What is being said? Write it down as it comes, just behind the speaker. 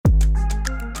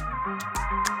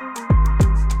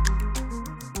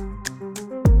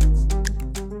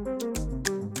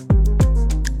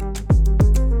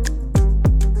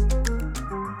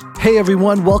Hey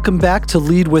everyone, welcome back to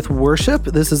Lead with Worship.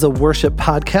 This is a worship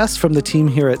podcast from the team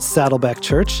here at Saddleback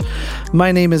Church.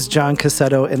 My name is John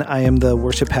Cassetto and I am the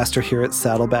worship pastor here at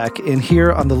Saddleback. And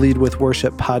here on the Lead with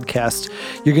Worship podcast,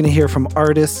 you're going to hear from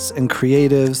artists and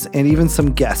creatives and even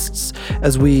some guests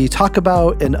as we talk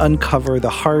about and uncover the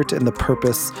heart and the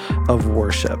purpose of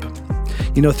worship.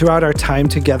 You know, throughout our time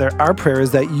together, our prayer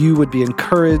is that you would be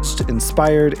encouraged,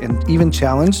 inspired, and even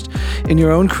challenged in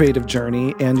your own creative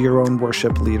journey and your own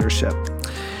worship leadership.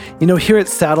 You know, here at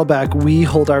Saddleback, we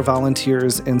hold our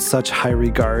volunteers in such high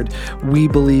regard. We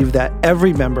believe that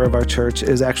every member of our church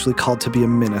is actually called to be a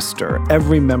minister,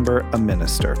 every member a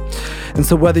minister. And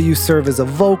so whether you serve as a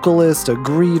vocalist, a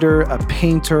greeter, a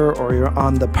painter, or you're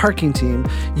on the parking team,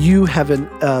 you have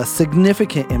a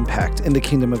significant impact in the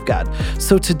kingdom of God.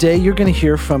 So today you're going to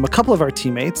hear from a couple of our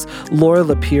teammates, Laura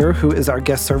Lapierre, who is our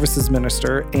guest services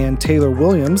minister, and Taylor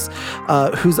Williams,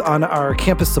 who's on our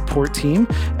campus support team,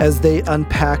 as they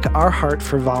unpack our heart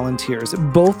for volunteers.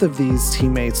 Both of these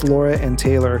teammates, Laura and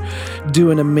Taylor, do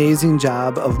an amazing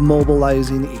job of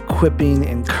mobilizing, equipping,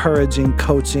 encouraging,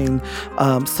 coaching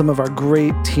some of our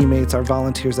great teammates, our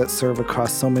volunteers that serve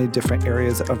across so many different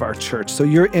areas of our church. So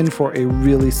you're in for a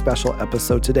really special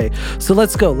episode today. So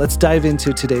let's go. Let's dive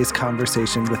into today's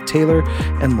conversation with Taylor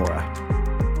and Laura.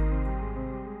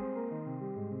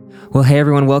 Well, hey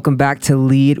everyone, welcome back to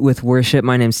Lead with Worship.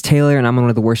 My name's Taylor and I'm one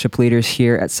of the worship leaders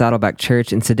here at Saddleback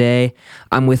Church. And today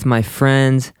I'm with my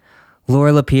friend,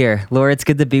 Laura Lapierre. Laura, it's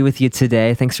good to be with you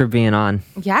today. Thanks for being on.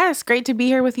 Yes, great to be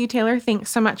here with you, Taylor.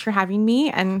 Thanks so much for having me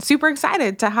and super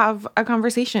excited to have a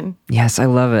conversation. Yes, I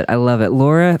love it. I love it.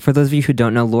 Laura, for those of you who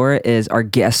don't know, Laura is our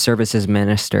guest services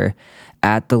minister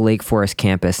at the Lake Forest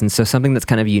campus. And so something that's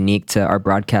kind of unique to our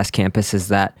broadcast campus is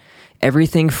that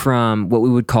everything from what we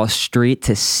would call street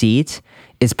to seat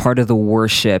is part of the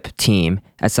worship team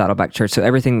at Saddleback Church. So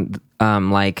everything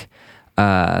like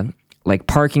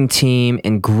parking team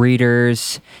and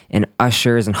greeters and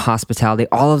ushers and hospitality,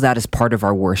 all of that is part of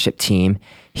our worship team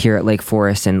here at Lake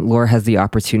Forest. And Laura has the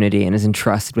opportunity and is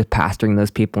entrusted with pastoring those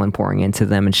people and pouring into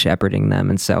them and shepherding them.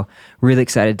 And so really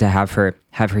excited to have her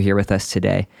here with us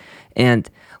today. And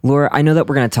Laura, I know that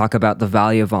we're going to talk about the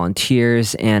value of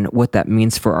volunteers and what that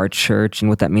means for our church and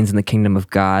what that means in the kingdom of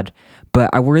God.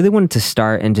 But I really wanted to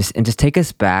start and just take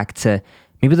us back to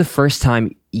maybe the first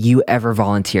time you ever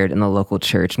volunteered in the local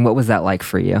church. And what was that like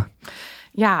for you?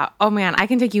 Yeah. Oh man, I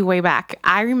can take you way back.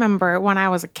 I remember when I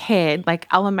was a kid, like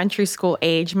elementary school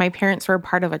age, my parents were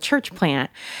part of a church plant.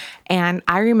 And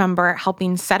I remember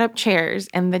helping set up chairs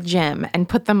in the gym and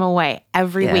put them away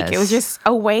every week. It was just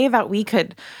a way that we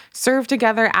could serve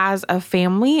together as a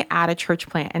family at a church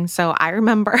plant. And so I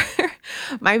remember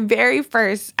my very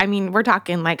first, we're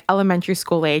talking like elementary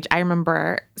school age. I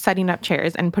remember setting up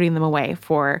chairs and putting them away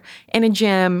in a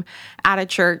gym, at a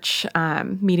church,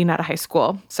 meeting at a high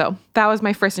school. So that was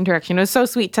my first interaction. It was so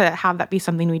sweet to have that be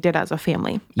something we did as a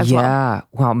family as well. Yeah.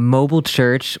 Wow. Mobile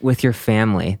church with your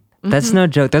family. That's no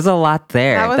joke. There's a lot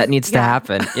there that needs to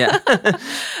happen. Yeah.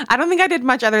 I don't think I did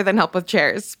much other than help with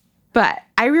chairs, but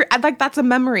I'd like that's a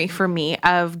memory for me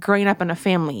of growing up in a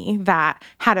family that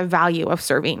had a value of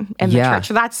serving in the church.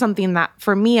 So that's something that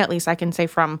for me, at least I can say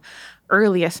from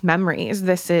earliest memories,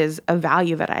 this is a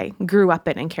value that I grew up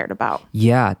in and cared about.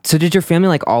 Yeah. So did your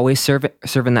family always serve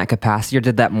in that capacity, or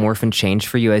did that morph and change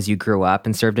for you as you grew up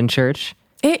and served in church?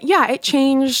 It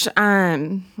changed.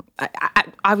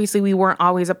 Obviously, we weren't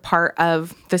always a part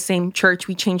of the same church.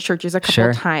 We changed churches a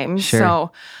couple times. Sure.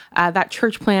 So that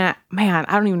church plant, man,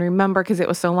 I don't even remember because it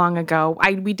was so long ago.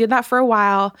 We did that for a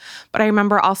while, but I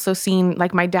remember also seeing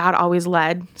my dad always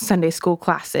led Sunday school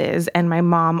classes and my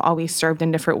mom always served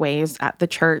in different ways at the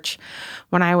church.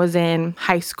 When I was in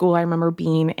high school, I remember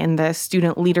being in the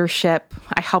student leadership.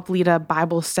 I helped lead a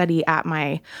Bible study at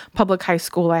my public high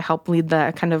school. I helped lead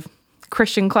the kind of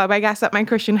Christian club, I guess, at my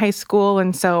Christian high school.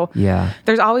 And so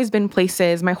there's always been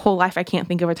places my whole life, I can't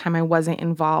think of a time I wasn't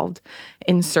involved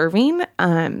in serving.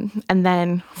 And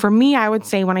then for me, I would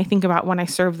say when I think about when I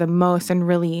served the most and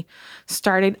really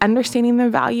started understanding the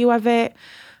value of it,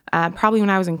 probably when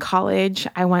I was in college,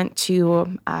 I went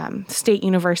to State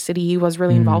University, was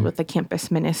really involved with the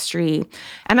campus ministry.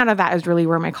 And out of that is really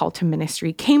where my call to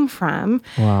ministry came from.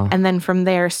 Wow. And then from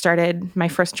there started my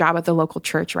first job at the local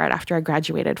church right after I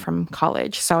graduated from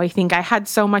college. So I think I had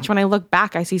so much, when I look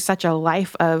back, I see such a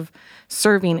life of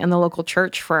serving in the local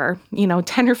church for,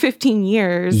 10 or 15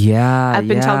 years. Up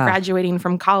until graduating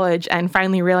from college and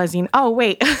finally realizing, oh,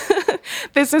 wait,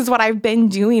 this is what I've been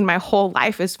doing my whole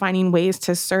life, is finding ways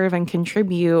to serve and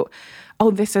contribute. Oh,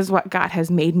 this is what God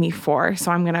has made me for.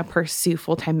 So I'm going to pursue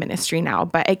full-time ministry now.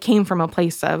 But it came from a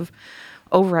place of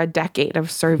over a decade of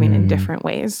serving in different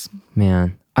ways.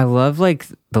 Man, I love like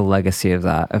the legacy of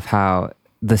that, of how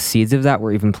the seeds of that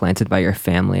were even planted by your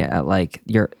family at like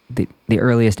the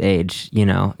earliest age, you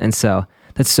know? And so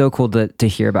that's so cool to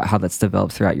hear about how that's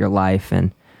developed throughout your life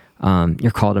and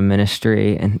your call to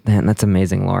ministry. And man, that's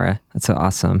amazing, Laura. That's so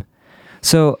awesome.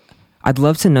 So I'd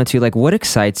love to know too, like what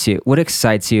excites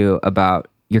you about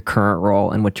your current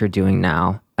role and what you're doing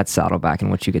now at Saddleback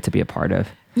and what you get to be a part of?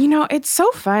 You know, it's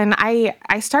so fun. I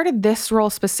started this role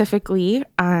specifically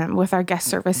with our guest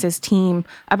services team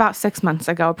about 6 months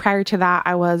ago. Prior to that,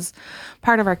 I was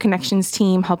part of our connections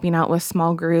team, helping out with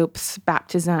small groups,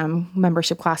 baptism,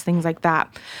 membership class, things like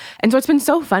that. And so it's been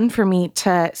so fun for me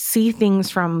to see things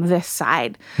from this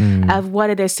side of what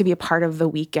it is to be a part of the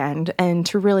weekend and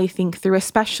to really think through,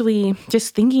 especially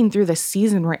just thinking through the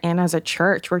season we're in as a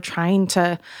church. We're trying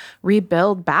to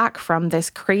rebuild back from this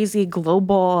crazy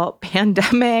global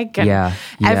pandemic. And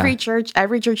every church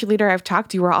leader I've talked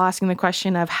to, we're all asking the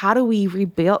question of how do we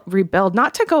rebuild,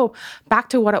 not to go back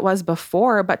to what it was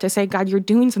before, but to say, God, you're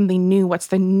doing something new. What's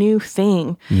the new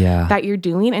thing that you're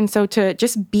doing? And so to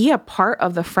just be a part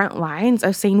of the front lines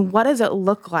of saying, what does it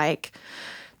look like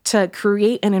to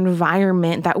create an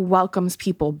environment that welcomes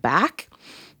people back?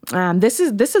 This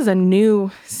is a new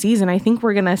season. I think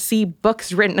we're going to see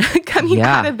books written coming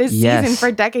out of this season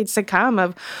for decades to come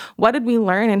of what did we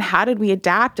learn and how did we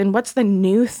adapt and what's the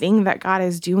new thing that God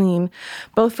is doing,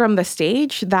 both from the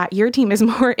stage that your team is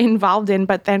more involved in,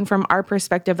 but then from our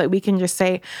perspective that we can just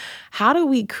say, how do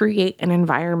we create an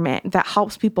environment that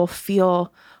helps people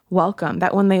feel welcome,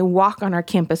 that when they walk on our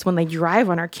campus, when they drive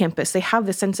on our campus, they have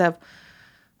the sense of,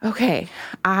 okay,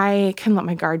 I can let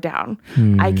my guard down.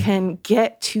 I can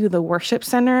get to the worship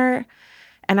center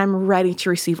and I'm ready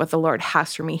to receive what the Lord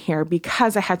has for me here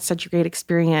because I had such a great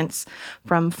experience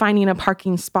from finding a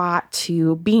parking spot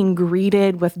to being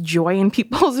greeted with joy in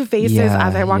people's faces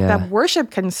as I walked up.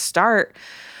 Worship can start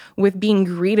with being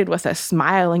greeted with a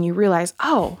smile and you realize,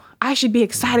 oh, I should be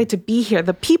excited to be here.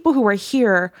 The people who are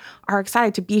here are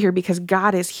excited to be here because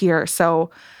God is here.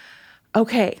 So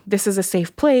okay, this is a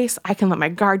safe place. I can let my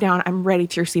guard down. I'm ready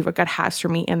to receive what God has for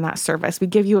me in that service. We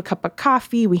give you a cup of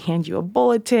coffee. We hand you a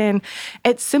bulletin.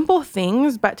 It's simple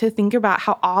things, but to think about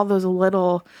how all those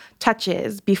little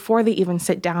touches before they even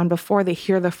sit down, before they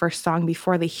hear the first song,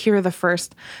 before they hear the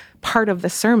first part of the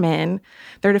sermon,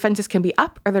 their defenses can be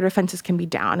up or their defenses can be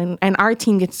down. And our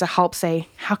team gets to help say,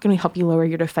 how can we help you lower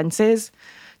your defenses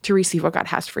to receive what God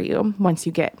has for you once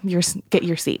you get your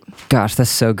seat. Gosh, that's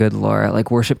so good, Laura.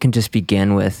 Like worship can just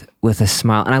begin with a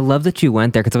smile. And I love that you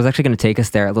went there because I was actually going to take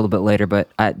us there a little bit later, but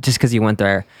just because you went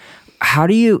there, how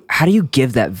do you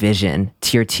give that vision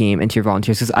to your team and to your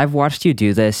volunteers? Because I've watched you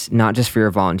do this, not just for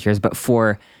your volunteers, but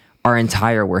for our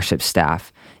entire worship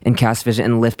staff and cast vision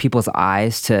and lift people's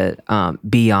eyes to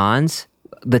beyond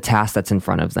the task that's in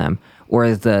front of them,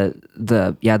 or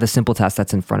the simple task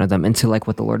that's in front of them, into like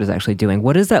what the Lord is actually doing.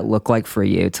 What does that look like for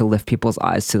you to lift people's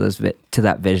eyes to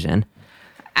that vision?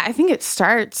 I think it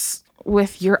starts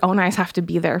with your own eyes have to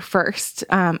be there first.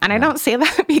 And I don't say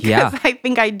that because I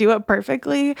think I do it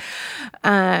perfectly.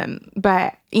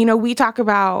 But, we talk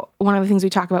about, one of the things we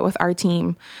talk about with our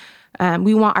team,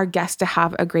 we want our guests to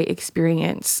have a great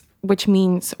experience, which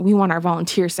means we want our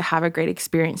volunteers to have a great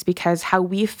experience, because how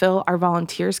we fill our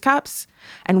volunteers' cups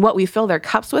and what we fill their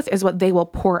cups with is what they will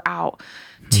pour out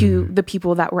to the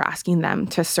people that we're asking them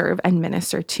to serve and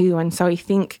minister to. And so I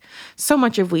think so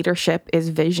much of leadership is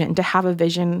vision, to have a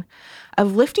vision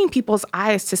of lifting people's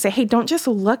eyes to say, hey, don't just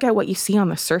look at what you see on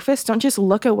the surface. Don't just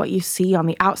look at what you see on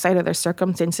the outside of their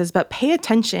circumstances, but pay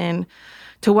attention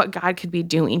to what God could be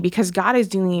doing, because God is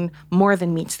doing more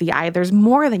than meets the eye. There's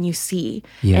more than you see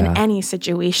in any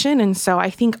situation. And so I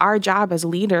think our job as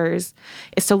leaders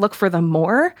is to look for the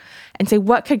more and say,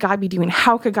 what could God be doing?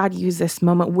 How could God use this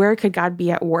moment? Where could God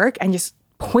be at work? And just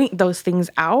point those things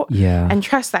out and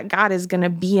trust that God is going to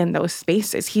be in those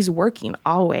spaces. He's working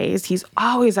always. He's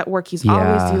always at work. He's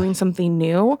always doing something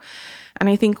new. And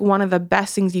I think one of the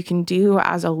best things you can do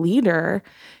as a leader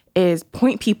is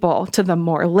point people to the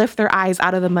more, lift their eyes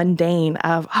out of the mundane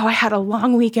of, oh, I had a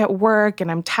long week at work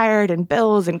and I'm tired and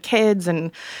bills and kids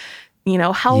and,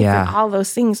 health and all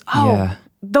those things.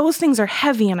 Those things are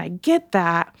heavy and I get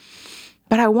that.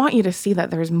 But I want you to see that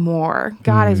there's more.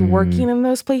 God is working in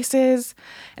those places.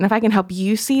 And if I can help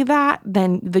you see that,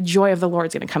 then the joy of the Lord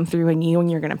is going to come through in you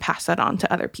and you're going to pass that on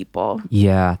to other people.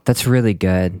 Yeah, that's really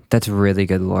good. That's really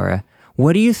good, Laura.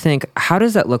 What do you think, how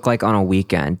does that look like on a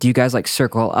weekend? Do you guys like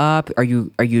circle up? Are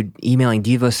you emailing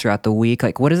devos throughout the week?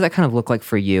 Like, what does that kind of look like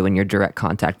for you in your direct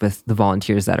contact with the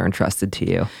volunteers that are entrusted to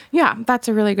you? Yeah, that's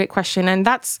a really great question. And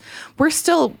we're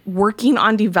still working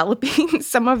on developing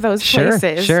some of those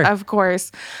places, of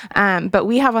course. But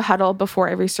we have a huddle before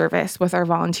every service with our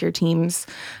volunteer teams.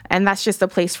 And that's just a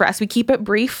place for us. We keep it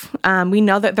brief. We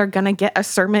know that they're going to get a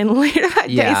sermon later that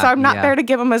day. So I'm not there to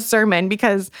give them a sermon,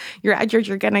 because you're at church,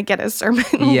 you're going to get a sermon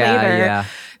later. Yeah.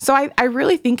 So I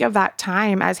really think of that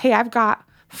time as, hey, I've got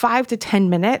 5 to 10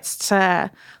 minutes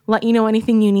to let you know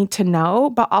anything you need to know,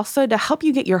 but also to help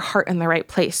you get your heart in the right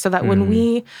place, so that when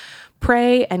we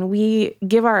pray and we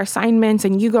give our assignments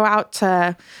and you go out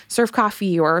to serve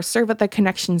coffee or serve at the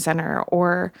Connection Center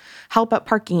or help at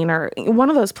parking or one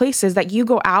of those places, that you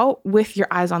go out with your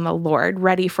eyes on the Lord,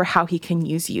 ready for how he can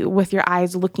use you, with your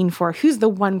eyes looking for who's the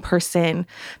one person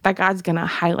that God's going to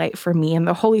highlight for me. And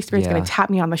the Holy Spirit's going to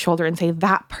tap me on the shoulder and say,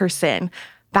 that person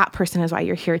is why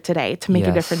you're here today, to make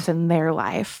a difference in their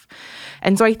life.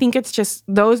 And so I think it's just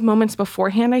those moments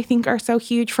beforehand, I think, are so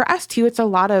huge. For us too, it's a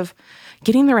lot of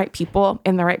getting the right people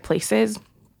in the right places.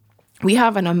 We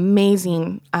have an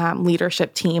amazing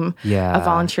leadership team of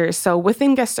volunteers. So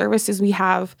within guest services, we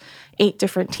have 8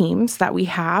 different teams that we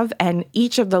have, and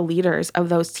each of the leaders of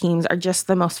those teams are just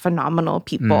the most phenomenal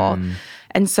people.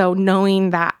 And so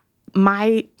knowing that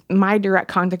my direct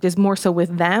contact is more so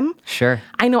with them. Sure.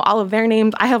 I know all of their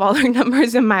names. I have all their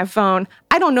numbers in my phone.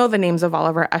 I don't know the names of all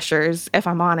of our ushers, if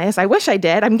I'm honest. I wish I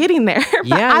did. I'm getting there.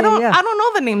 But I don't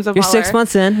know the names of all. You're 6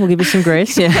 months in. We'll give you some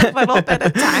grace. A little bit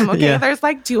of time. Okay. There's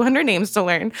like 200 names to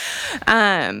learn.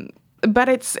 But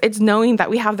it's knowing that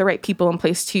we have the right people in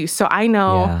place too. So I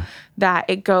know that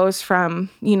it goes from,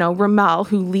 Ramel,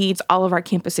 who leads all of our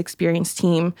campus experience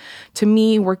team, to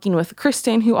me working with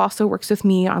Kristen, who also works with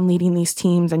me on leading these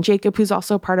teams, and Jacob, who's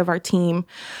also part of our team.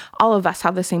 All of us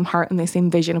have the same heart and the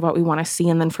same vision of what we want to see.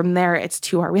 And then from there, it's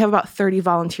we have about 30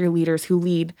 volunteer leaders who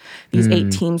lead these 8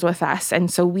 teams with us.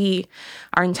 And so we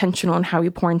are intentional in how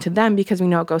we pour into them, because we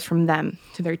know it goes from them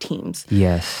to their teams.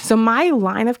 Yes. So my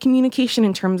line of communication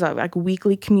in terms of like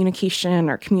weekly communication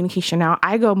or communication out,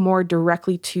 I go more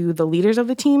directly to the leaders of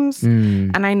the teams.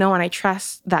 And I know and I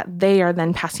trust that they are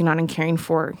then passing on and caring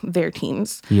for their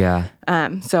teams. Yeah.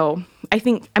 So I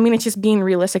think, it's just being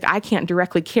realistic. I can't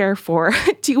directly care for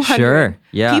 200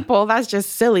 people. That's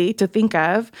just silly to think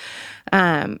of.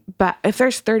 But if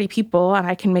there's 30 people and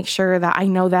I can make sure that I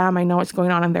know them, I know what's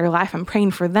going on in their life, I'm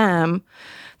praying for them,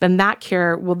 then that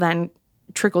care will then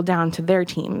trickle down to their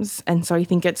teams. And so I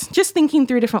think it's just thinking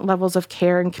through different levels of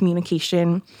care and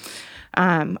communication.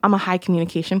 I'm a high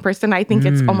communication person. I think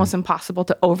it's almost impossible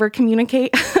to over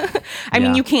communicate. I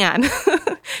mean, you can.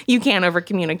 You can over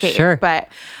communicate. Sure. But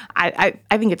I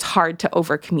think it's hard to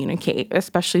over communicate,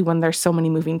 especially when there's so many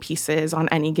moving pieces on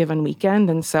any given weekend.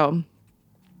 And so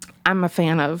I'm a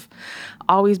fan of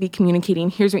always be communicating.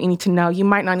 Here's what you need to know. You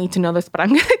might not need to know this, but I'm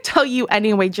going to tell you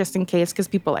anyway, just in case, because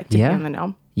people like to be in the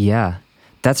know. Yeah.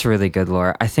 That's really good,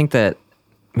 Laura. I think that,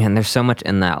 man, there's so much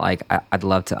in that. Like, I'd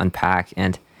love to unpack.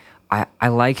 And I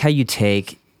like how you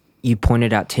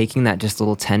pointed out taking that just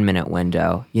little 10-minute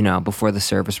window, before the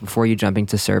service, before you jumping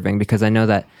to serving, because I know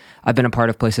that I've been a part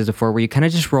of places before where you kind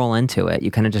of just roll into it.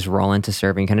 You kind of just roll into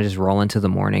serving, kind of just roll into the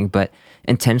morning, but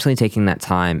intentionally taking that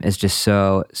time is just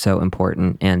so, so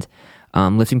important. And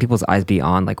lifting people's eyes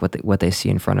beyond like what they see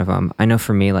in front of them. I know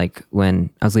for me, like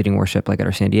when I was leading worship, like at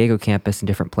our San Diego campus and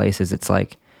different places, it's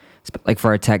like for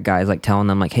our tech guys, like telling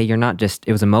them like, hey, you're not just,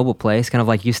 it was a mobile place, kind of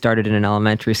like you started in an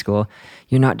elementary school.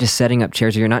 You're not just setting up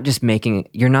chairs, or you're not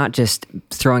just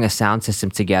throwing a sound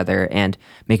system together and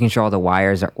making sure all the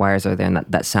wires are there and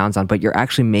that sounds on, but you're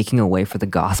actually making a way for the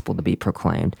gospel to be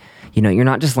proclaimed. You're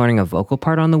not just learning a vocal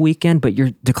part on the weekend, but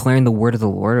you're declaring the word of the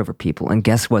Lord over people. And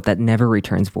guess what? That never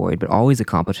returns void, but always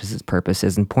accomplishes its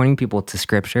purposes. And pointing people to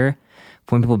scripture,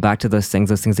 pointing people back to those things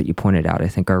that you pointed out, I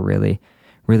think are really,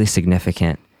 really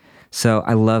significant. So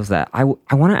I love that. I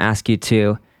want to ask you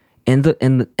too, in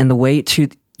the way to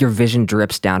your vision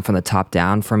drips down from the top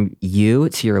down, from you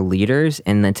to your leaders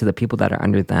and then to the people that are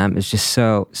under them, is just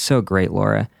so, so great,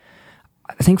 Laura.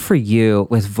 I think for you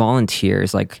with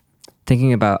volunteers, like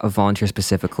thinking about a volunteer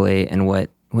specifically and what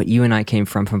you and I came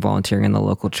from volunteering in the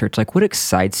local church, like what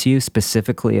excites you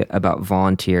specifically about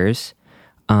volunteers?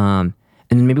 And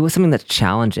maybe what's something that's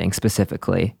challenging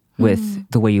specifically with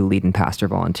the way you lead and pastor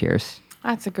volunteers?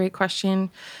 That's a great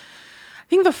question. I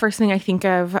think the first thing I think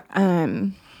of,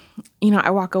 I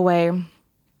walk away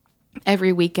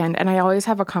every weekend and I always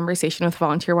have a conversation with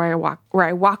volunteer where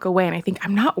I walk away and I think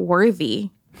I'm not worthy.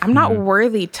 I'm not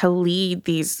worthy to lead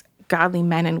these godly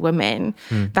men and women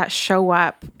that show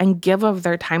up and give of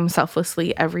their time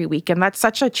selflessly every week. And that's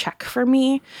such a check for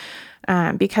me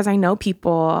because I know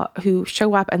people who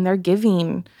show up and they're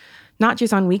giving not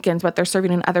just on weekends, but they're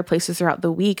serving in other places throughout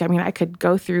the week. I mean, I could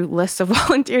go through lists of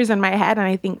volunteers in my head and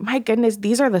I think, my goodness,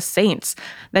 these are the saints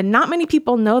that not many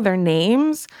people know their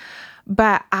names.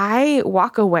 But I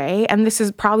walk away, and this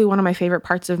is probably one of my favorite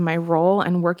parts of my role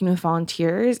and working with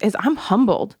volunteers, is I'm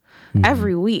humbled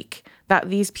every week that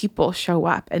these people show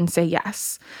up and say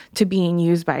yes to being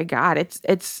used by God.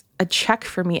 It's a check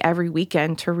for me every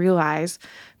weekend to realize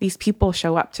these people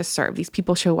show up to serve. These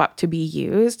people show up to be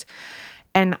used,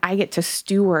 and I get to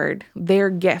steward their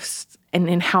gifts and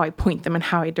in how I point them and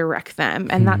how I direct them.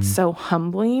 And that's so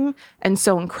humbling and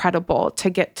so incredible to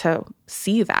get to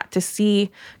see that, to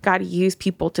see God use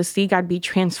people, to see God be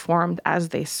transformed as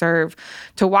they serve,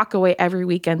 to walk away every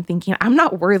weekend thinking, I'm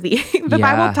not worthy. The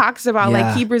Bible talks about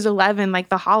like Hebrews 11, like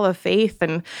the hall of faith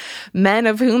and men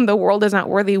of whom the world is not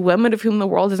worthy, women of whom the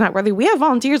world is not worthy. We have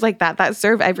volunteers like that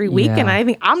serve every week. And I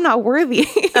think I'm not worthy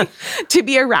to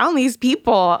be around these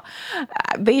people.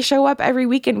 They show up every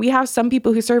weekend. We have some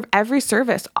people who serve every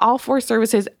service, all 4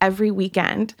 services every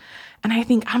weekend. And I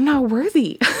think I'm not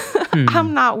worthy.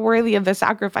 I'm not worthy of the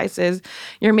sacrifices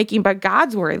you're making, but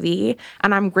God's worthy.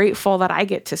 And I'm grateful that I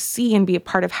get to see and be a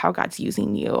part of how God's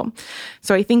using you.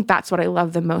 So I think that's what I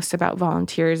love the most about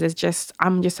volunteers is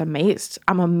I'm just amazed.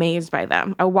 I'm amazed by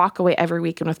them. I walk away every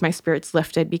weekend with my spirits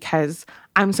lifted because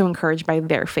I'm so encouraged by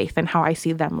their faith and how I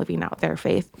see them living out their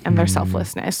faith and their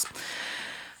selflessness.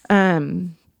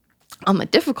 On the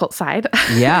difficult side.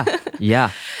 Yeah.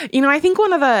 I think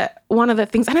one of the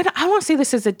things, and I won't say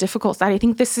this is a difficult side, I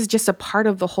think this is just a part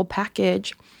of the whole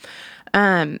package,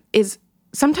 is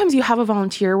sometimes you have a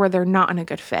volunteer where they're not in a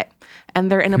good fit and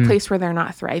they're in a place where they're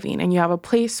not thriving, and you have a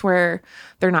place where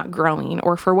they're not growing,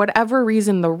 or for whatever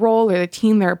reason, the role or the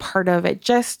team they're a part of, it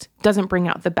just doesn't bring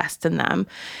out the best in them.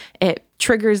 It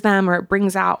triggers them or it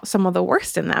brings out some of the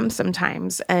worst in them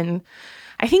sometimes. And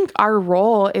I think our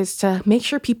role is to make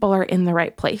sure people are in the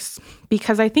right place,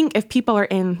 because I think if people are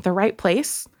in the right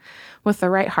place with the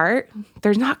right heart,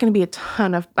 there's not going to be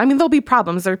there'll be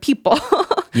problems. There are people.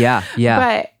 Yeah.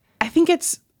 But I think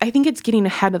it's getting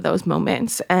ahead of those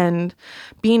moments and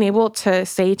being able to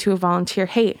say to a volunteer,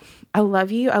 hey, I love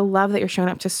you. I love that you're showing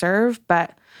up to serve,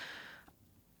 but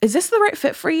is this the right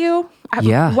fit for you?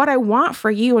 What I want for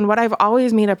you, and what I've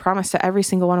always made a promise to every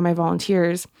single one of my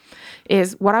volunteers,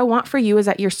 is what I want for you is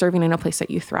that you're serving in a place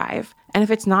that you thrive. And if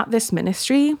it's not this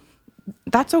ministry,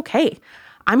 that's okay.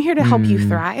 I'm here to help you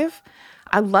thrive.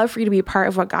 I'd love for you to be a part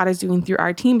of what God is doing through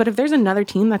our team. But if there's another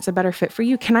team that's a better fit for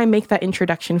you, can I make that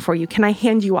introduction for you? Can I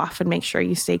hand you off and make sure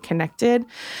you stay connected?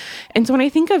 And so when I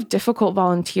think of difficult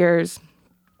volunteers,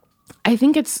 I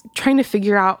think it's trying to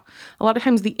figure out, a lot of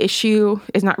times the issue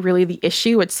is not really the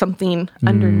issue, it's something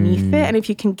underneath it. And if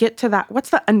you can get to that, what's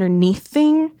the underneath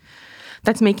thing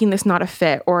that's making this not a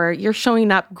fit? Or you're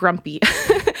showing up grumpy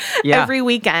every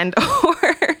weekend, or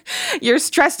you're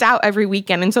stressed out every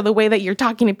weekend. And so the way that you're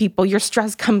talking to people, your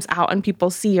stress comes out and people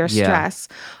see your stress.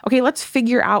 Okay, let's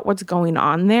figure out what's going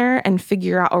on there and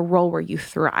figure out a role where you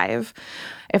thrive.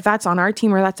 If that's on our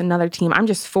team or that's another team, I'm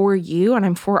just for you and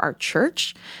I'm for our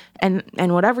church. And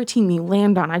whatever team you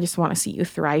land on, I just want to see you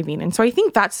thriving. And so I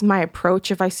think that's my approach.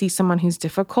 If I see someone who's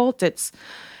difficult, it's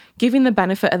giving the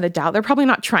benefit of the doubt. They're probably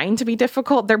not trying to be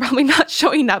difficult. They're probably not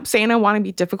showing up saying, I want to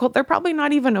be difficult. They're probably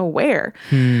not even aware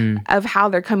of how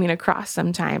they're coming across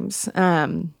sometimes.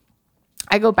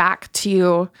 I go back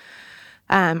to,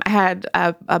 I had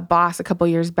a boss a couple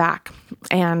years back,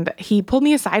 and he pulled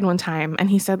me aside one time and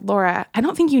he said, Laura, I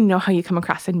don't think you know how you come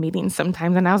across in meetings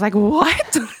sometimes. And I was like,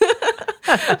 what?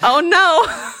 Oh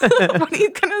no, what are you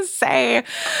going to say?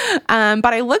 But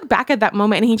I look back at that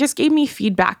moment and he just gave me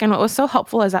feedback. And what was so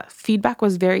helpful is that feedback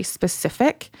was very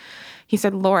specific. He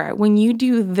said, Laura, when you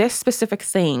do this specific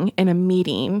thing in a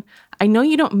meeting, I know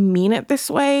you don't mean it this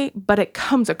way, but it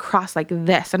comes across like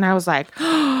this. And I was like,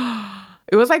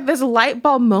 it was like this light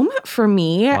bulb moment for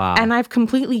me. Wow. And I've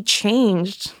completely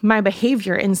changed my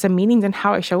behavior in some meetings and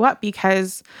how I show up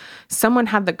because someone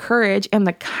had the courage and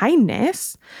the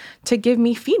kindness to give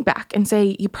me feedback and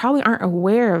say, you probably aren't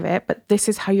aware of it, but this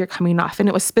is how you're coming off. And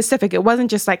it was specific. It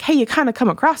wasn't just like, hey, you kind of come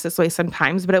across this way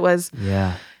sometimes, but it was,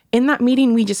 in that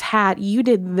meeting we just had, you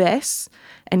did this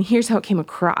and here's how it came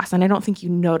across. And I don't think you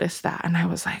noticed that. And I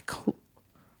was like,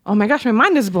 oh my gosh, my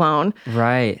mind is blown.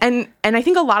 Right. And I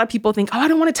think a lot of people think, oh, I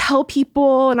don't want to tell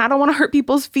people and I don't want to hurt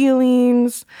people's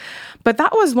feelings. But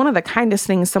that was one of the kindest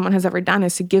things someone has ever done,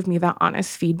 is to give me that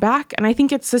honest feedback. And I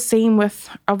think it's the same with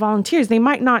our volunteers. They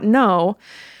might not know,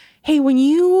 hey, when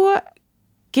you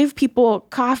give people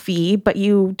coffee, but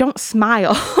you don't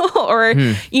smile or,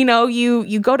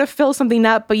 you go to fill something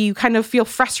up, but you kind of feel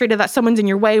frustrated that someone's in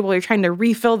your way while you're trying to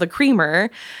refill the creamer.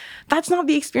 That's not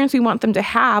the experience we want them to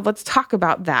have. Let's talk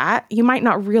about that. You might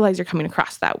not realize you're coming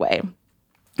across that way.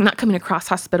 You're not coming across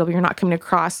hospitable. You're not coming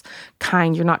across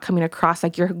kind. You're not coming across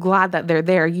like you're glad that they're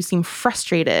there. You seem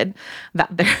frustrated that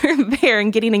they're there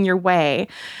and getting in your way.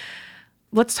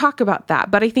 Let's talk about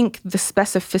that. But I think the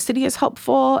specificity is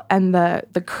helpful and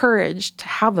the courage to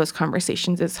have those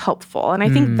conversations is helpful. And I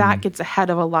think that gets ahead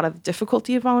of a lot of the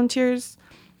difficulty of volunteers.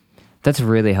 That's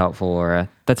really helpful, Laura.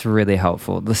 That's really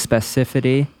helpful. The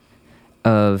specificity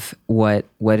of what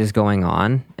is going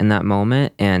on in that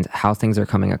moment and how things are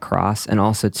coming across, and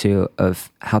also too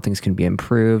of how things can be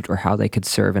improved or how they could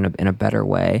serve in a better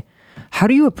way. How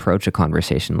do you approach a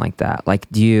conversation like that? Like,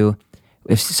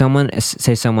 if someone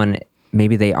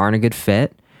maybe they aren't a good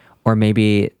fit, or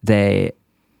maybe they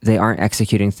aren't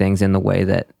executing things in the way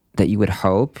that you would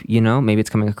hope, maybe it's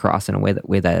coming across in a way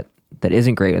that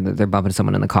isn't great, and they're bumping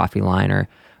someone in the coffee line or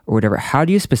whatever. How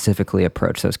do you specifically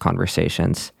approach those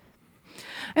conversations?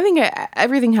 I think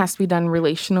everything has to be done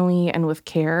relationally and with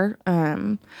care.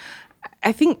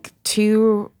 I think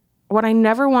too, what I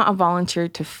never want a volunteer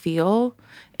to feel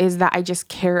is that I just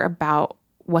care about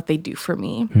what they do for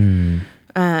me.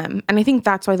 And I think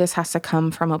that's why this has to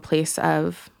come from a place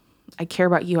of, I care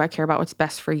about you, I care about what's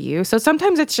best for you. So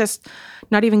sometimes it's just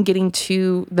not even getting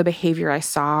to the behavior I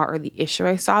saw or the issue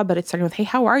I saw, but it's starting with, hey,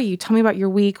 how are you? Tell me about your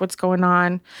week, what's going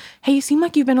on? Hey, you seem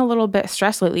like you've been a little bit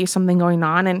stressed lately, something going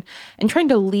on, and trying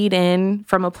to lead in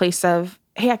from a place of,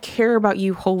 hey, I care about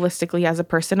you holistically as a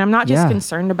person. I'm not just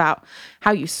concerned about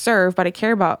how you serve, but I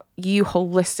care about you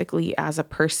holistically as a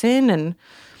person. And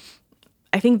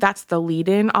I think that's the lead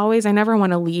in always. I never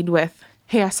want to lead with,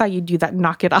 hey, I saw you do that,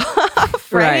 knock it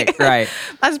off, right? Right.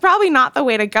 That's probably not the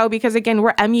way to go, because again,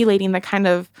 we're emulating the kind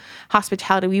of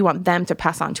hospitality we want them to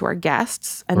pass on to our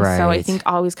guests. And so I think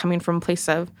always coming from a place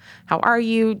of, how are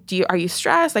you? Are you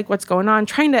stressed? Like, what's going on?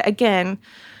 Trying to, again,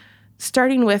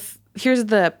 starting with, here's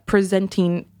the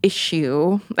presenting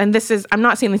issue. And this is, I'm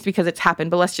not saying this because it's happened,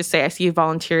 but let's just say I see a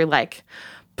volunteer like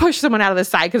push someone out of the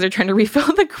side because they're trying to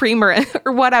refill the creamer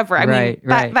or whatever. I mean,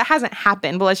 that hasn't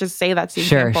happened, but let's just say that's the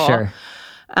example. Sure.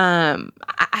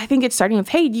 I think it's starting with,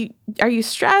 hey, are you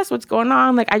stressed? What's going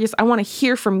on? Like, I want to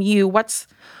hear from you.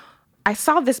 I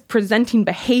saw this presenting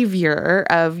behavior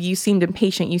of, you seemed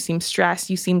impatient, you seemed stressed,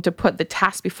 you seemed to put the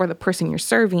task before the person you're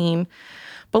serving.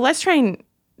 But let's try and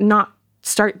not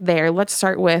start there. Let's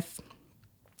start with,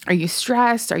 are you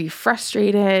stressed? Are you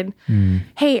frustrated?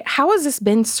 Hey, how has this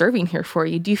been serving here for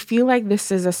you? Do you feel like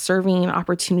this is a serving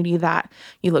opportunity that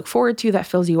you look forward to, that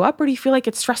fills you up? Or do you feel like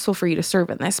it's stressful for you to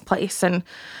serve in this place? And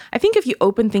I think if you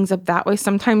open things up that way,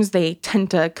 sometimes they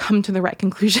tend to come to the right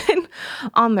conclusion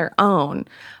on their own.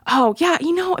 Oh, yeah,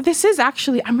 this is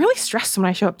actually, I'm really stressed when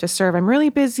I show up to serve. I'm really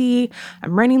busy.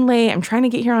 I'm running late. I'm trying to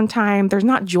get here on time. There's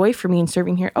not joy for me in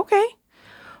serving here. Okay.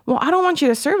 Well, I don't want you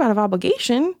to serve out of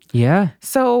obligation. Yeah.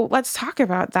 So let's talk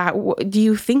about that. Do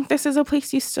you think this is a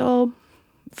place you still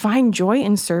find joy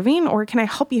in serving, or can I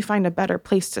help you find a better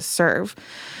place to serve?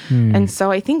 And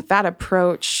so I think that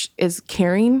approach is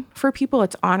caring for people.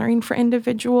 It's honoring for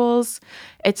individuals.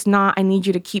 It's not, I need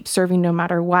you to keep serving no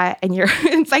matter what. And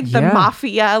it's like the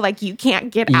mafia, like you can't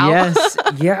get out. Yes.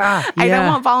 Yeah. I don't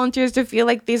want volunteers to feel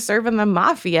like they serve in the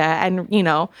mafia. And,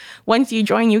 once you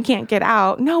join, you can't get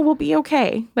out. No, we'll be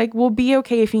okay. Like, we'll be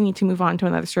okay if you need to move on to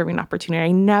another serving opportunity.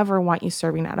 I never want you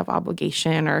serving out of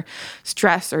obligation or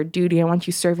stress or duty. I want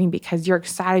you serving because you're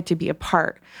excited to be a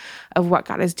part of what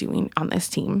God is doing on this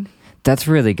team. That's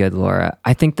really good, Laura.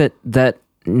 I think that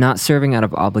not serving out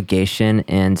of obligation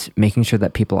and making sure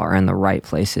that people are in the right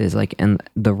places, like in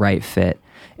the right fit.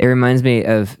 It reminds me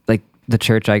of like the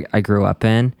church I grew up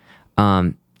in.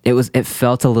 It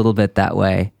felt a little bit that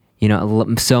way.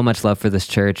 So much love for this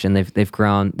church, and they've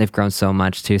grown so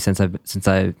much too since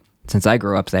I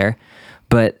grew up there.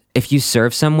 But if you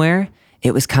serve somewhere,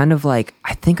 it was kind of like,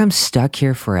 I think I'm stuck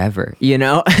here forever,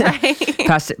 Right.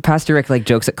 Pastor Rick like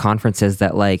jokes at conferences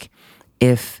that like,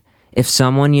 if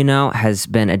someone, has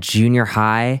been a junior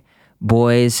high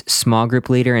boys small group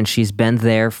leader and she's been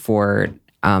there for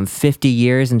 50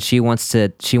 years and she wants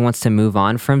to move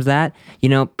on from that,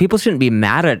 people shouldn't be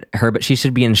mad at her, but she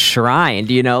should be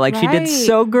enshrined, like she did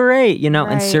so great,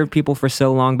 and served people for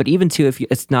so long. But even too, if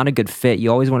it's not a good fit,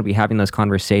 you always want to be having those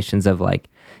conversations of like,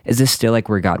 is this still like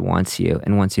where God wants you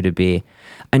and wants you to be?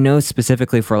 I know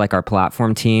specifically for like our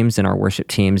platform teams and our worship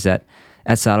teams at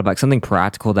Saddleback, something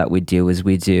practical that we do is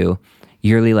we do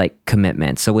yearly like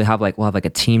commitments. So we'll have like a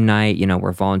team night,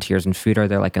 where volunteers and food are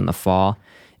there like in the fall.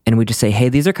 and we just say, hey,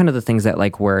 these are kind of the things that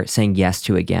like we're saying yes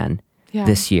to again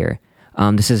this year.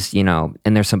 This is, and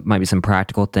there's might be some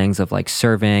practical things of like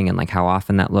serving and like how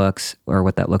often that looks or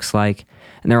what that looks like.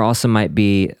 And there also might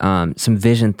be some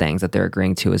vision things that they're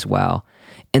agreeing to as well.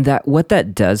 And that what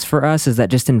that does for us is that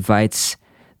just invites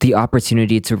the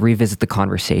opportunity to revisit the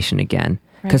conversation again.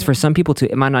 Because for some people too,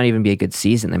 it might not even be a good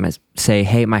season. They might say,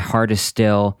 hey, my heart is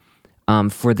still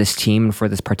for this team, for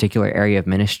this particular area of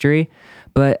ministry,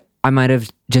 but I might have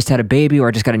just had a baby or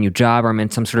I just got a new job or I'm in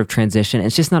some sort of transition.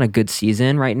 It's just not a good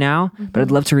season right now, but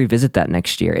I'd love to revisit that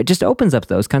next year. It just opens up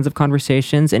those kinds of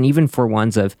conversations. And even for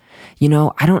ones of,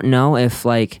 I don't know if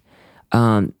like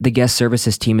the guest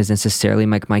services team is necessarily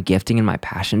like my gifting and my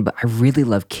passion, but I really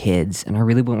love kids and I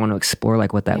really want to explore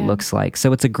like what that looks like.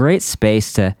 So it's a great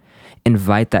space to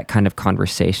invite that kind of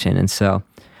conversation. And so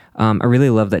I really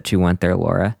love that you went there,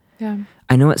 Laura. Yeah.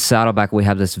 I know at Saddleback we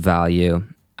have this value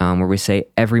where we say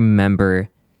every member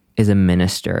is a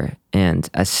minister, and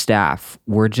as staff,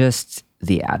 we're just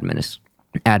the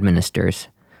administrators.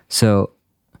 So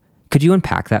could you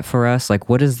unpack that for us? Like,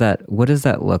 what does that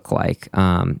look like?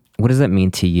 What does that mean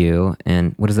to you?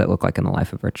 And what does that look like in the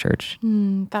life of our church?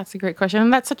 That's a great question.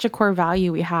 And that's such a core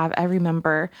value we have. Every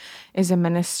member is a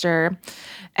minister.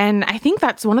 And I think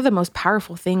that's one of the most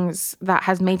powerful things that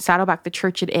has made Saddleback the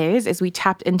church it is we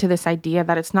tapped into this idea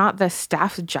that it's not the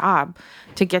staff's job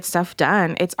to get stuff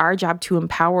done. It's our job to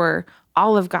empower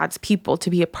all of God's people to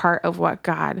be a part of what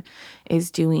God is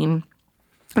doing.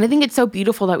 And I think it's so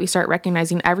beautiful that we start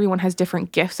recognizing everyone has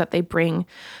different gifts that they bring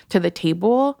to the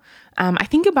table. I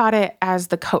think about it as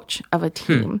the coach of a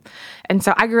team. And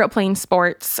so I grew up playing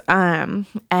sports. And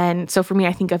so for me,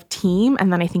 I think of team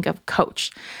and then I think of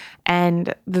coach.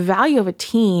 And the value of a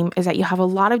team is that you have a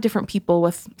lot of different people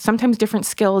with sometimes different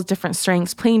skills, different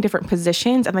strengths, playing different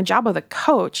positions. And the job of the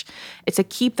coach is to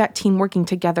keep that team working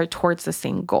together towards the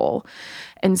same goal.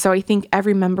 And so I think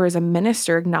every member as a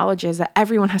minister acknowledges that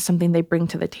everyone has something they bring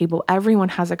to the table. Everyone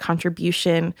has a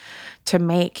contribution to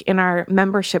make. In our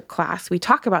membership class, we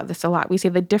talk about this a lot. We say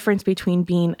the difference between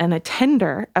being an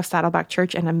attender of Saddleback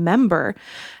Church and a member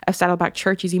of Saddleback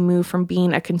Church is you move from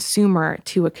being a consumer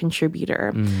to a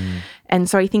contributor. And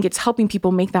so I think it's helping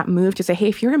people make that move to say, hey,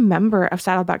 if you're a member of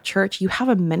Saddleback Church, you have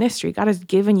a ministry. God has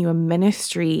given you a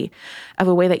ministry of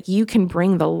a way that you can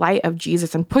bring the light of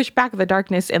Jesus and push back the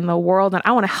darkness in the world. And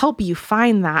I want to help you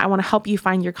find that. I want to help you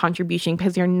find your contribution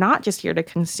because you're not just here to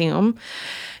consume.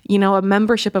 A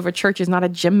membership of a church is not a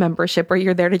gym membership where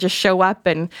you're there to just show up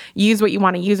and use what you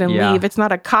want to use and leave. It's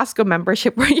not a Costco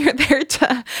membership where you're there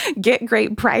to get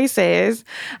great prices.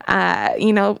 A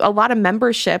lot of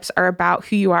memberships are about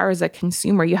who you are as a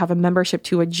consumer. You have a membership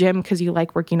to a gym because you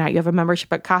like working out. You have a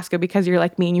membership at Costco because you're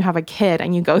like me and you have a kid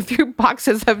and you go through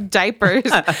boxes of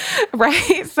diapers,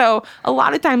 right? So a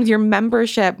lot of times your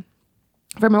membership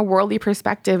from a worldly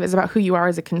perspective is about who you are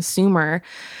as a consumer.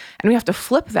 And we have to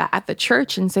flip that at the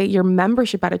church and say your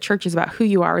membership at a church is about who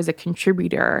you are as a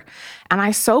contributor. And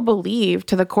I so believe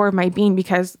to the core of my being,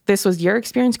 because this was your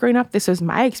experience growing up, this was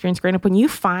my experience growing up, when you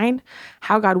find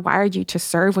how God wired you to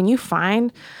serve, when you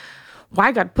find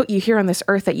why God put you here on this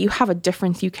earth, that you have a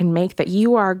difference you can make, that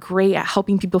you are great at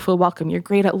helping people feel welcome. You're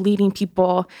great at leading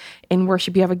people in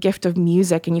worship. You have a gift of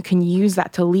music and you can use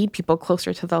that to lead people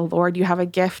closer to the Lord. You have a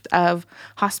gift of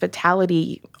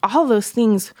hospitality. All those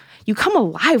things, you come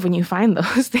alive when you find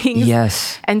those things.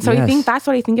 Yes. And so I think that's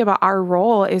what I think about our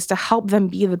role is to help them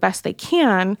be the best they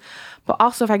can. But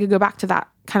also if I could go back to that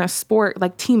kind of sport,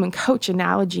 like team and coach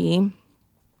analogy.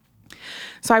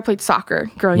 So I played soccer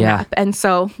growing up. And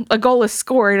so a goal is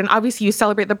scored. And obviously you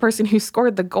celebrate the person who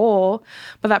scored the goal.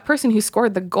 But that person who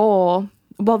scored the goal,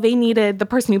 well, they needed the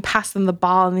person who passed them the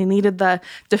ball. And they needed the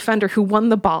defender who won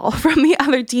the ball from the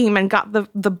other team and got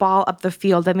the ball up the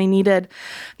field. And they needed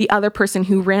the other person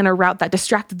who ran a route that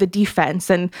distracted the defense.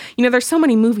 And, there's so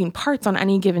many moving parts on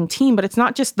any given team. But it's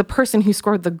not just the person who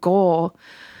scored the goal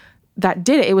that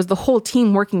did it. It was the whole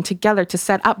team working together to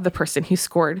set up the person who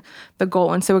scored the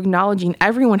goal. And so acknowledging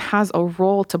everyone has a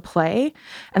role to play.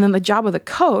 And then the job of the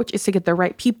coach is to get the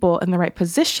right people in the right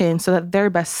position so that their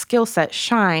best skill set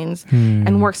shines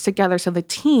and works together. So the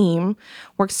team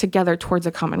works together towards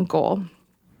a common goal.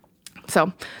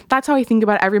 So that's how I think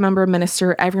about every member of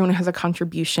minister. Everyone has a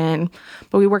contribution,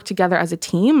 but we work together as a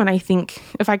team. And I think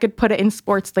if I could put it in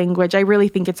sports language, I really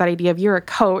think it's that idea of you're a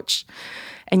coach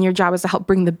and your job is to help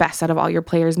bring the best out of all your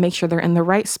players, make sure they're in the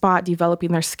right spot,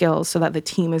 developing their skills so that the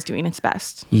team is doing its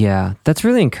best. Yeah, that's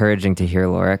really encouraging to hear,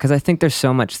 Laura, because I think there's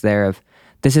so much there of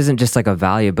this isn't just like a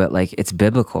value, but like it's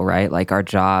biblical, right? Like our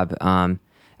job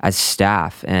as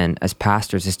staff and as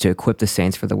pastors is to equip the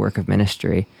saints for the work of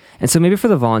ministry. And so maybe for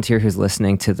the volunteer who's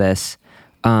listening to this,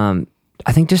 I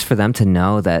think just for them to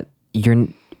know that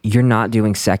you're not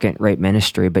doing second-rate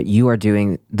ministry, but you are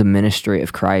doing the ministry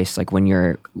of Christ. Like when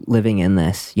you're living in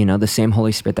this, the same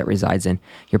Holy Spirit that resides in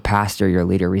your pastor, your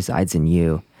leader, resides in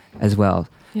you as well.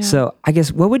 Yeah. So I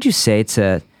guess what would you say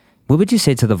to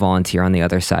the volunteer on the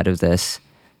other side of this,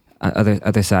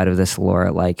 other side of this,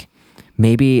 Laura? Like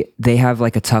maybe they have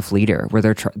like a tough leader where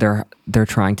they're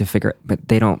trying to figure, but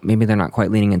maybe they're not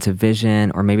quite leaning into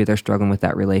vision, or maybe they're struggling with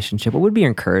that relationship. What would be your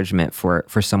encouragement for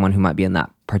someone who might be in that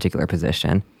particular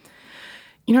position?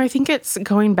 I think it's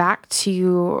going back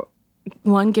to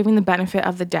one, giving the benefit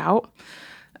of the doubt.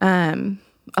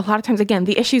 A lot of times, again,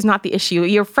 the issue is not the issue.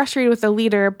 You're frustrated with the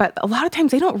leader, but a lot of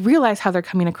times they don't realize how they're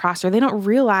coming across, or they don't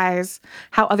realize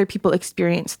how other people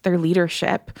experience their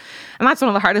leadership. And that's one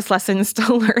of the hardest lessons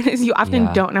to learn, is you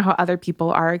often don't know how other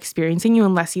people are experiencing you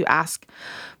unless you ask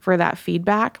for that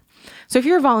feedback. So if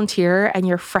you're a volunteer and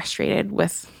you're frustrated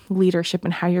with leadership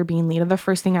and how you're being led, the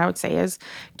first thing I would say is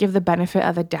give the benefit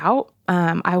of the doubt.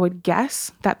 I would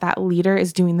guess that leader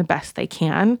is doing the best they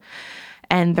can,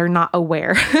 and they're not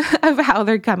aware of how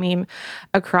they're coming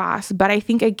across. But I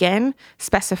think, again,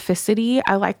 specificity,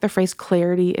 I like the phrase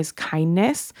clarity is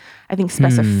kindness. I think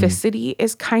specificity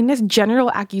is kindness.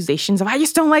 General accusations of, I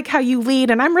just don't like how you lead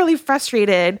and I'm really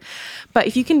frustrated. But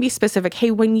if you can be specific,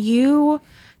 hey, when you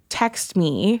text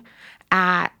me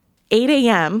at 8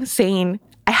 a.m. saying,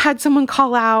 I had someone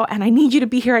call out and I need you to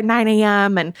be here at 9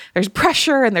 a.m. and there's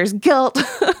pressure and there's guilt.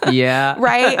 Yeah.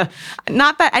 Right?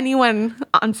 Not that anyone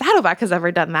on Saddleback has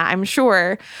ever done that, I'm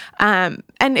sure. And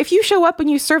if you show up and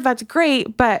you serve, that's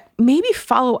great, but maybe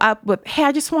follow up with, hey,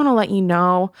 I just want to let you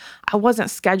know I wasn't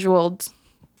scheduled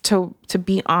to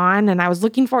be on, and I was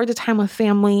looking forward to time with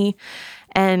family.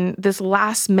 And this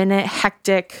last minute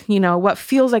hectic, what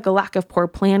feels like a lack of poor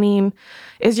planning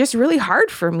is just really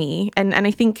hard for me. And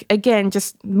I think, again,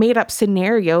 just made up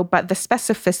scenario, but the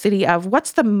specificity of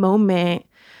what's the moment,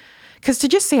 because to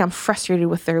just say I'm frustrated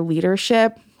with their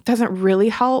leadership doesn't really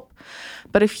help.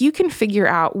 But if you can figure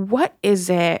out what is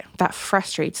it that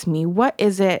frustrates me, what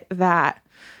is it that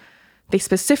they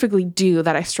specifically do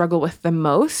that I struggle with the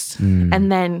most,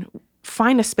 and then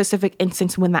find a specific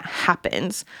instance when that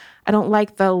happens. I don't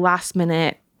like the last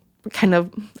minute kind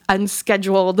of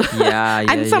unscheduled.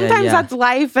 And sometimes that's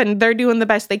life, and they're doing the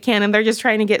best they can and they're just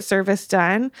trying to get service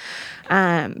done.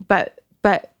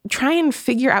 But try and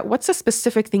figure out what's a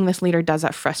specific thing this leader does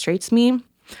that frustrates me.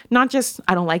 Not just,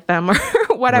 I don't like them or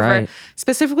whatever. Right.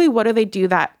 Specifically, what do they do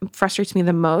that frustrates me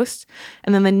the most?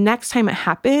 And then the next time it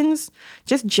happens,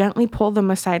 just gently pull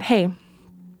them aside. Hey,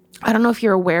 I don't know if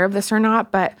you're aware of this or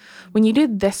not, but when you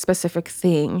did this specific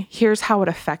thing, here's how it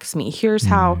affects me. Here's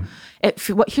how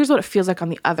here's what it feels like on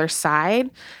the other side,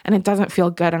 and it doesn't feel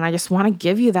good. And I just want to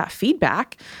give you that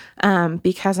feedback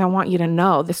because I want you to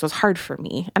know this was hard for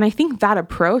me. And I think that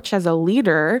approach as a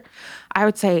leader, I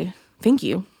would say, thank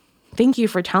you. Thank you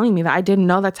for telling me that. I didn't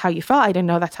know that's how you felt. I didn't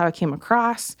know that's how it came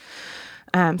across.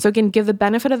 So again, give the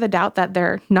benefit of the doubt that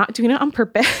they're not doing it on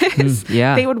purpose.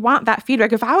 They would want that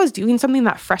feedback. If I was doing something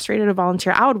that frustrated a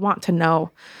volunteer, I would want to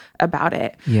know about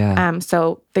it.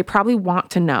 So they probably want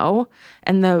to know.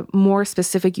 And the more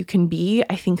specific you can be,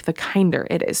 I think the kinder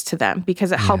it is to them,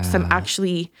 because it helps them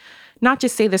actually not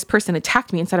just say this person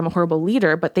attacked me and said I'm a horrible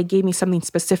leader, but they gave me something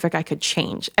specific I could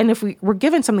change. And if we were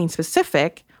given something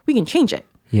specific, we can change it.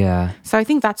 So I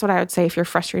think that's what I would say if you're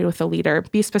frustrated with a leader.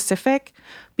 Be specific,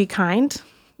 be kind,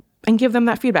 and give them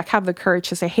that feedback. Have the courage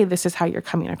to say, hey, this is how you're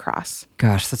coming across.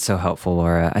 Gosh, that's so helpful,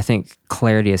 Laura. I think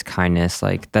clarity is kindness.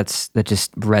 Like that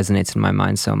just resonates in my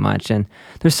mind so much. And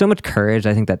there's so much courage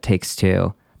I think that takes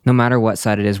too, no matter what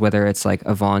side it is, whether it's like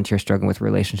a volunteer struggling with a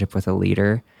relationship with a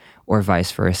leader or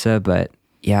vice versa. But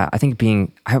yeah, I think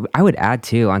I would add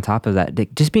too, on top of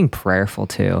that, just being prayerful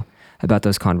too about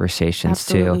those conversations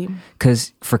too.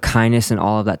 Because for kindness and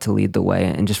all of that to lead the way,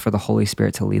 and just for the Holy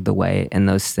Spirit to lead the way in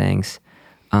those things,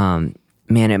 man,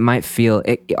 it might feel,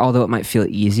 although it might feel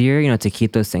easier, to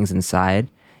keep those things inside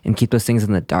and keep those things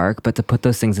in the dark, but to put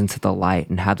those things into the light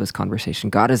and have those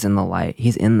conversations. God is in the light.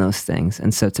 He's in those things.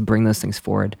 And so to bring those things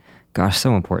forward, gosh,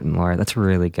 so important, Laura. That's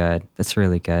really good. That's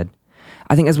really good.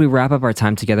 I think as we wrap up our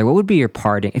time together, what would be your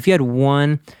parting, if you had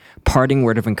one parting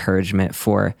word of encouragement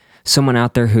for someone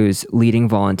out there who's leading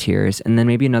volunteers, and then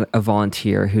maybe a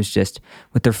volunteer who's just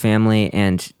with their family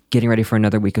and getting ready for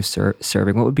another week of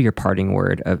serving, what would be your parting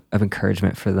word of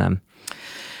encouragement for them?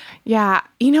 Yeah,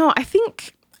 I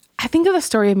think of the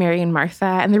story of Mary and Martha,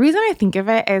 and the reason I think of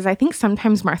it is I think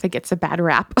sometimes Martha gets a bad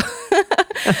rap.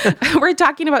 We're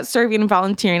talking about serving and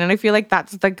volunteering, and I feel like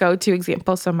that's the go-to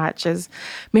example so much is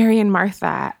Mary and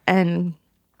Martha. And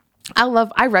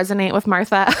I resonate with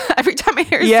Martha every time I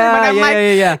hear a sermon. I'm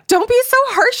like, don't be so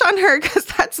harsh on her, because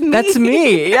that's me. That's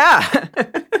me. Yeah.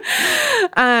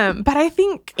 But I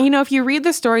think, if you read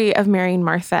the story of Mary and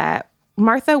Martha,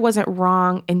 Martha wasn't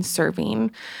wrong in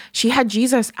serving. She had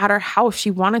Jesus at her house. She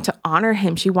wanted to honor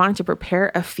him. She wanted to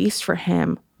prepare a feast for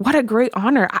him. What a great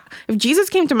honor. If Jesus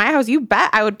came to my house, you bet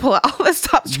I would pull out all the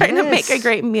stops trying to make a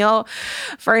great meal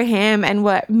for him. And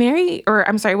what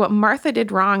Martha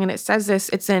did wrong, and it says this,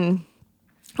 it's in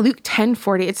Luke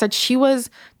 10:40, it said she was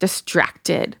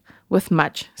distracted with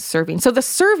much serving. So the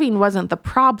serving wasn't the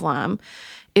problem.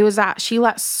 It was that she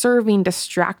let serving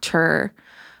distract her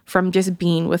from just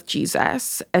being with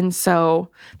Jesus. And so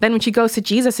then when she goes to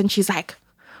Jesus and she's like,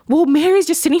 well, Mary's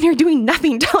just sitting here doing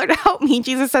nothing. Tell her to help me.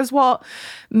 Jesus says, well,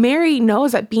 Mary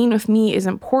knows that being with me is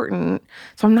important,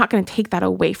 so I'm not going to take that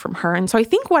away from her. And so I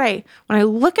think when I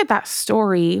look at that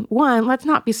story, one, let's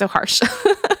not be so harsh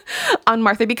on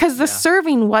Martha, because the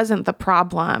serving wasn't the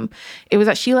problem. It was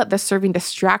that she let the serving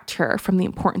distract her from the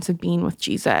importance of being with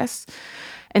Jesus.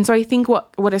 And so I think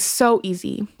what is so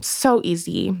easy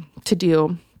to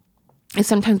do is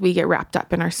sometimes we get wrapped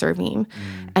up in our serving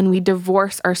and we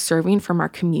divorce our serving from our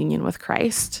communion with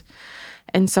Christ.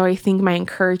 And so I think my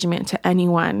encouragement to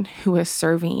anyone who is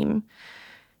serving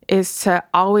is to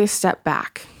always step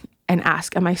back and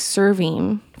ask, am I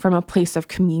serving from a place of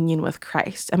communion with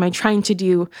Christ? Am I trying to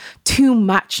do too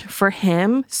much for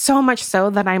him, so much so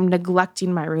that I'm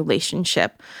neglecting my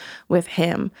relationship with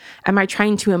him? Am I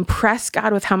trying to impress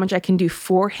God with how much I can do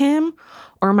for him?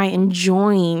 Or am I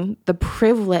enjoying the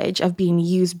privilege of being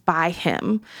used by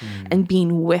him and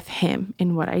being with him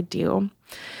in what I do?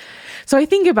 So I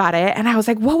think about it and I was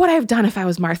like, what would I have done if I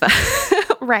was Martha?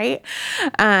 Right?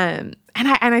 And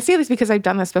I say this because I've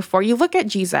done this before. You look at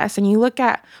Jesus and you look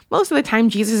at, most of the time,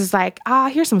 Jesus is like,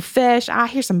 here's some fish,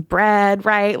 here's some bread,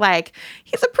 right? Like,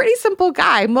 he's a pretty simple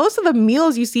guy. Most of the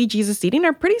meals you see Jesus eating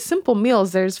are pretty simple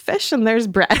meals. There's fish and there's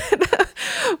bread,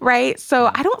 right?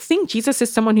 So I don't think Jesus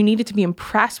is someone who needed to be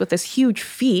impressed with this huge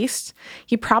feast.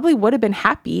 He probably would have been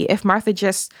happy if Martha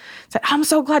just said, I'm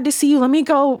so glad to see you. Let me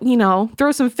go,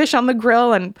 throw some fish on the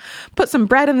grill and put some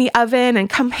bread in the oven and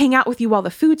come hang out with you while the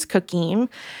food's cooking.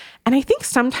 And I think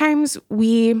sometimes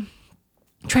we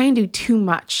try and do too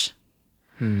much.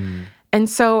 And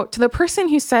so to the person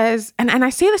who says, and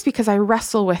I say this because I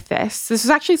wrestle with this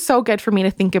is actually so good for me to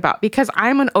think about, because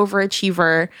I'm an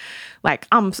overachiever. Like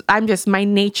my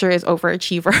nature is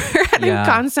overachiever and I'm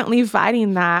constantly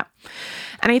fighting that.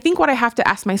 And I think what I have to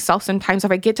ask myself sometimes, if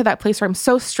I get to that place where I'm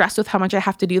so stressed with how much I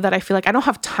have to do that I feel like I don't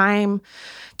have time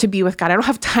to be with God, I don't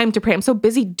have time to pray, I'm so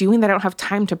busy doing that I don't have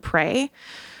time to pray,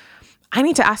 I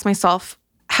need to ask myself,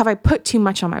 have I put too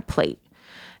much on my plate?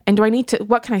 And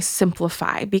what can I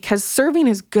simplify? Because serving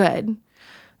is good.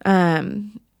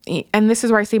 And this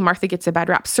is where I say Martha gets a bad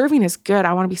rap. Serving is good.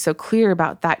 I want to be so clear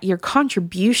about that. Your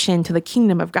contribution to the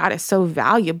kingdom of God is so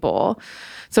valuable.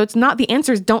 So it's not, the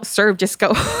answer is don't serve, just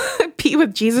go be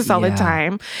with Jesus all the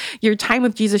time. Your time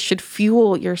with Jesus should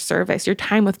fuel your service. Your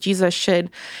time with Jesus should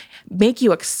make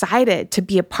you excited to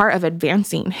be a part of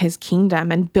advancing his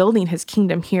kingdom and building his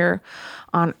kingdom here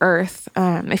on earth.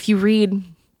 If you read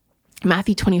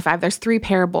Matthew 25, there's 3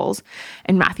 parables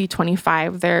in Matthew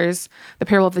 25. There's the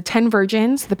parable of the 10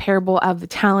 virgins, the parable of the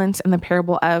talents, and the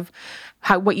parable of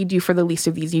what you do for the least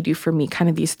of these, you do for me, kind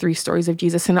of these 3 stories of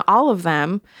Jesus. And all of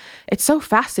them, it's so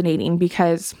fascinating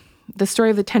because the story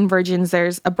of the 10 virgins,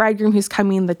 there's a bridegroom who's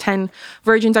coming. The 10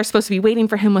 virgins are supposed to be waiting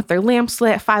for him with their lamps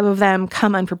lit. 5 of them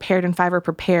come unprepared and 5 are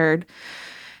prepared.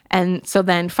 And so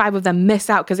then 5 of them miss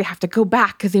out because they have to go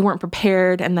back because they weren't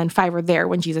prepared. And then 5 are there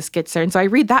when Jesus gets there. And so I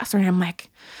read that story and I'm like,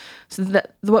 so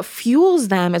what fuels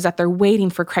them is that they're waiting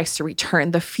for Christ to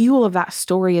return. The fuel of that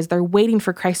story is they're waiting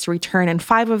for Christ to return. And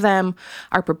 5 of them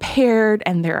are prepared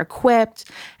and they're equipped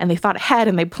and they thought ahead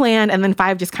and they planned. And then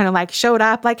 5 just kind of like showed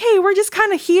up like, hey, we're just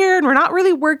kind of here and we're not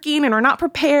really working and we're not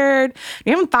prepared.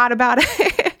 We haven't thought about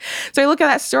it. So I look at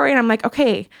that story and I'm like,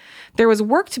 okay, there was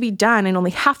work to be done and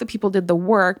only half the people did the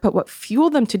work, but what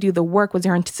fueled them to do the work was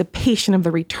their anticipation of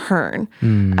the return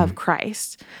of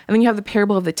Christ. And then you have the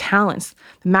parable of the talents.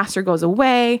 The master goes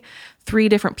away. 3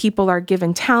 different people are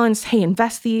given talents. Hey,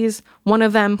 invest these. 1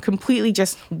 of them completely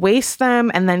just wastes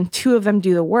them. And then 2 of them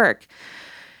do the work.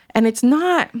 And it's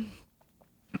not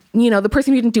the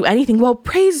person who didn't do anything, well,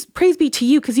 praise be to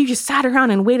you because you just sat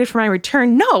around and waited for my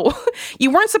return. No,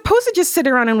 you weren't supposed to just sit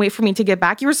around and wait for me to get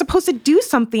back. You were supposed to do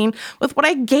something with what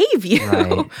I gave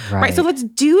you, right? So let's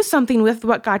do something with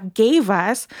what God gave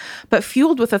us, but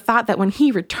fueled with the thought that when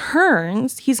he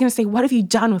returns, he's going to say, what have you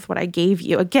done with what I gave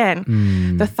you?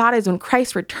 Again, the thought is when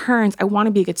Christ returns, I want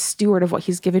to be a good steward of what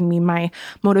he's given me. My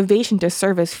motivation to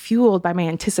serve is fueled by my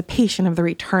anticipation of the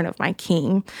return of my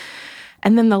King.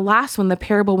 And then the last one, the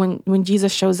parable, when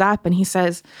Jesus shows up and he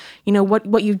says,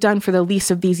 what you've done for the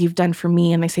least of these, you've done for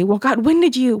me. And they say, well, God, when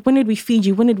did we feed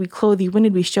you? When did we clothe you? When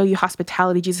did we show you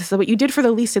hospitality? Jesus said, what you did for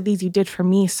the least of these, you did for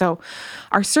me. So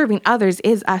our serving others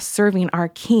is us serving our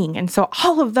King. And so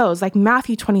all of those, like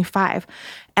Matthew 25,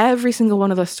 every single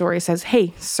one of those stories says,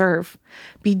 hey, serve,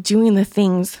 be doing the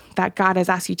things that God has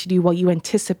asked you to do while you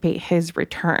anticipate his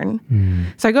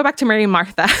return. So I go back to Mary and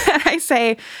Martha and I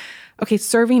say, okay,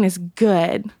 serving is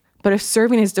good, but if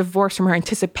serving is divorced from our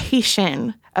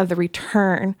anticipation of the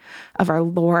return of our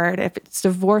Lord, if it's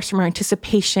divorced from our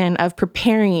anticipation of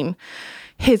preparing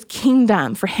his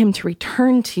kingdom for him to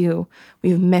return to,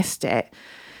 we've missed it.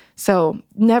 So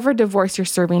never divorce your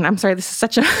serving. I'm sorry, this is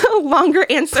such a longer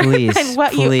answer than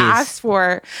what you asked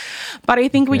for. But I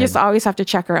think we just always have to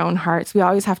check our own hearts. We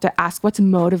always have to ask, what's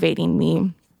motivating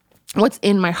me? What's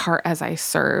in my heart as I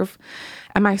serve?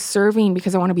 Am I serving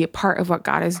because I want to be a part of what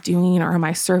God is doing? Or am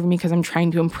I serving because I'm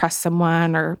trying to impress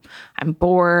someone, or I'm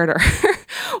bored, or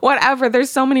whatever? There's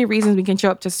so many reasons we can show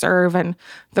up to serve. And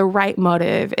the right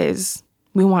motive is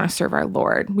we want to serve our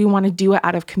Lord. We want to do it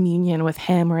out of communion with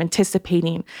him. We're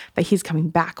anticipating that he's coming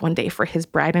back one day for his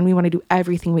bride. And we want to do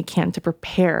everything we can to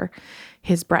prepare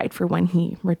his bride for when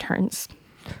he returns.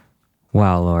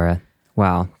 Wow, Laura.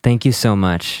 Wow. Thank you so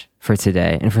much for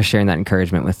today and for sharing that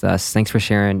encouragement with us. Thanks for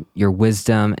sharing your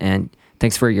wisdom, and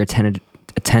thanks for your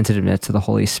attentiveness to the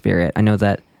Holy Spirit. I know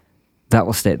that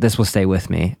this will stay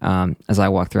with me as I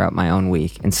walk throughout my own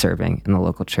week in serving in the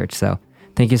local church. So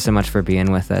thank you so much for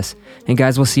being with us. And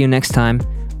guys, we'll see you next time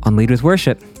on Lead with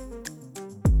Worship.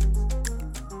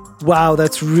 Wow,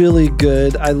 that's really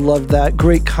good. I love that.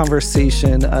 Great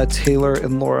conversation, Taylor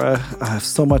and Laura. I have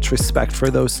so much respect for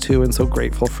those two and so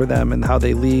grateful for them and how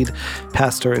they lead,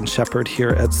 pastor and shepherd here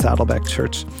at Saddleback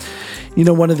Church.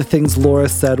 One of the things Laura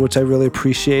said, which I really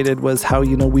appreciated, was how,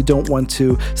 we don't want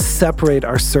to separate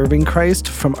our serving Christ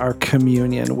from our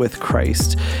communion with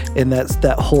Christ. And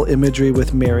that whole imagery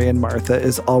with Mary and Martha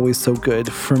is always so good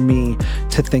for me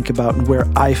to think about, and where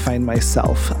I find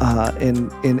myself in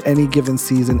any given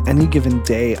season, any given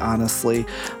day, honestly,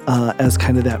 as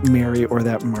kind of that Mary or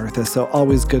that Martha. So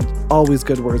always good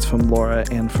words from Laura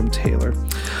and from Taylor.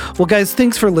 Well, guys,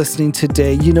 thanks for listening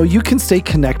today. You can stay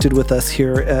connected with us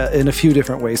here in a few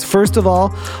different ways. First of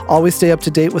all, always stay up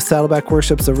to date with Saddleback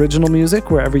Worship's original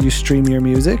music wherever you stream your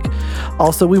music.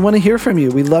 Also, we want to hear from you.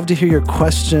 We love to hear your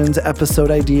questions, episode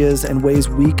ideas, and ways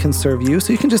we can serve you.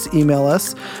 So you can just email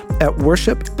us at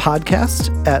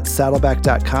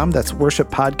worshippodcast@saddleback.com. That's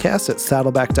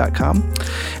worshippodcast@saddleback.com.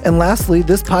 And lastly,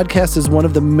 this podcast is one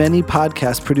of the many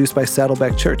podcasts produced by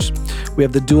Saddleback Church. We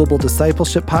have the Doable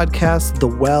Discipleship podcast, The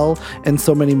Well, and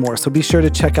so many more. So be sure to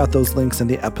check out those links in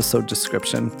the episode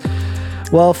description.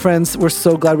 Well, friends, we're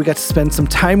so glad we got to spend some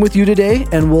time with you today,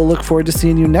 and we'll look forward to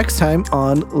seeing you next time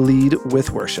on Lead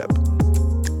with Worship.